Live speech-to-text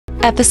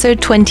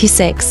Episode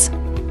 26.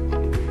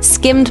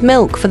 Skimmed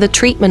milk for the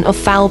treatment of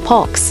fowl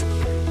pox.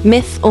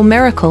 Myth or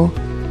miracle?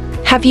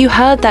 Have you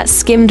heard that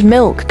skimmed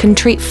milk can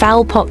treat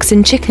fowl pox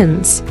in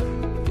chickens?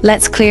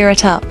 Let's clear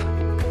it up.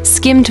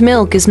 Skimmed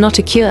milk is not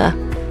a cure,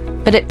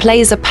 but it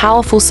plays a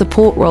powerful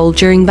support role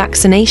during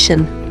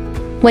vaccination.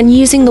 When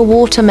using the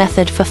water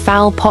method for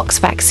fowl pox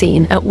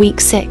vaccine at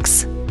week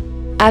 6,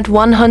 add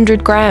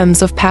 100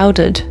 grams of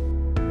powdered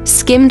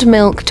skimmed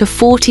milk to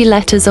 40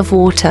 liters of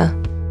water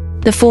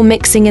before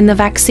mixing in the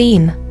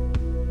vaccine.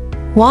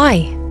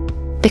 Why?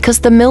 Because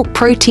the milk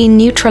protein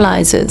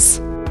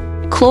neutralizes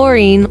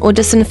chlorine or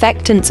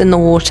disinfectants in the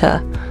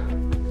water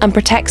and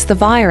protects the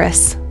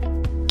virus,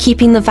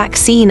 keeping the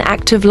vaccine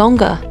active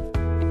longer.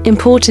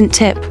 Important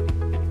tip: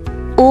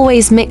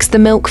 always mix the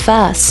milk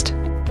first,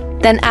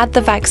 then add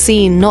the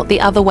vaccine, not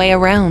the other way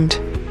around.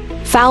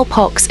 Fowl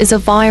pox is a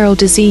viral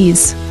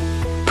disease.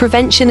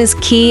 Prevention is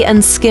key,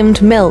 and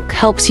skimmed milk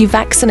helps you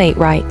vaccinate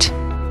right.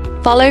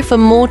 Follow for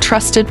more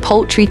trusted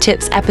poultry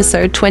tips.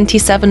 Episode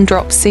 27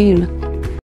 drops soon.